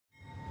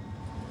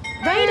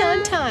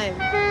time.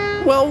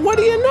 Well, what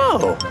do you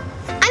know?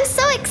 I'm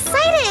so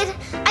excited!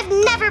 I've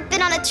never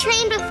been on a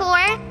train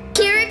before.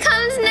 Here it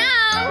comes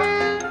now!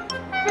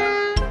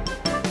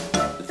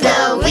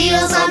 The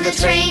wheels on the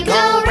train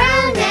go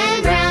round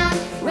and round,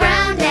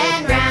 round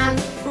and round,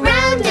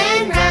 round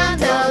and round.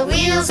 The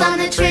wheels on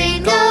the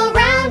train go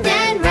round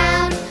and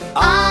round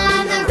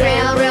on the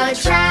railroad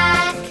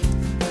track.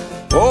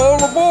 All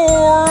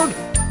aboard!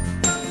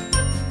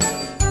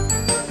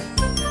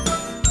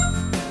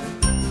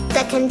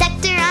 The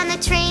conductor on the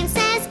train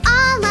says,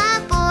 all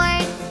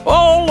aboard.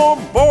 All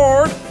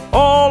aboard!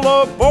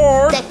 All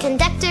aboard! The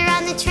conductor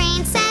on the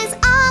train says,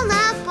 all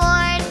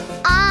aboard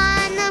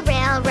on the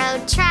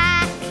railroad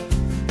track.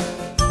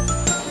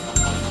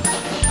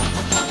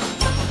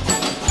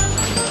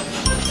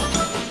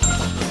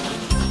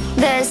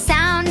 The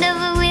sound of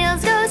the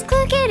wheels goes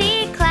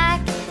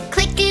clickety-clack,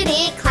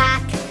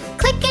 clickety-clack,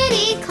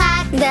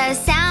 clickety-clack. The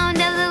sound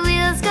of the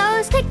wheels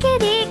goes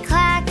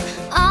clickety-clack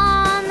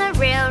on the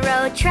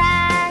railroad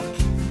track.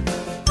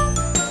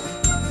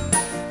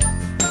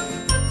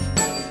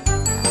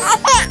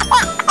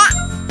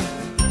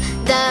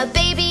 The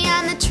baby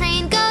on the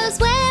train goes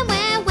wah,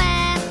 wah,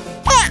 wah.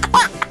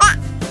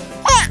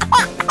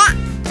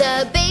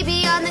 The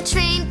baby on the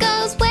train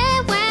goes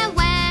wah, wah,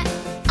 wah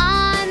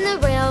on the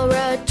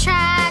railroad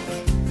track.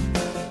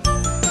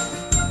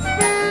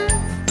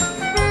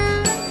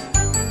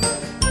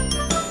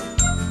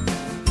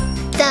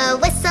 The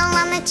whistle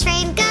on the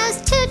train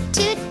goes toot,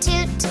 toot,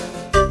 toot.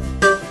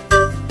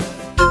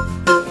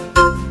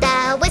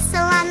 The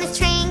whistle on the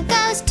train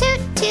goes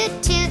toot, toot,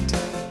 toot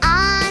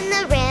on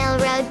the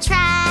railroad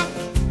track.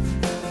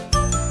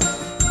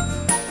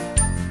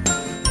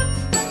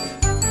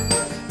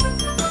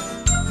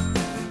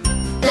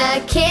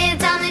 The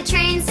kids on the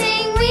train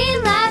sing, we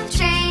love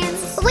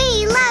trains.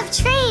 We love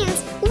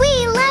trains.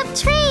 We love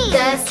trains.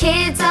 The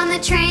kids on the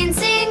train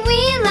sing,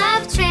 we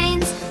love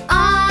trains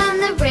on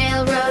the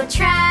railroad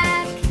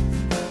track.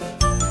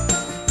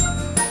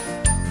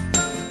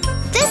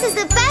 This is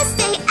the best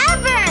day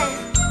ever!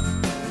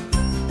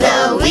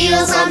 The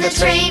wheels on the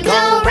train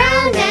go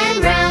round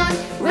and round,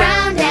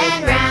 round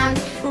and round,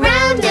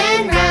 round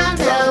and round.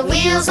 The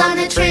wheels on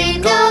the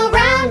train go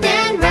round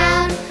and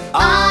round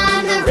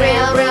on the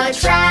railroad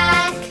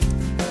track.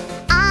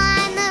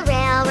 On the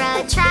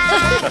railroad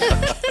track.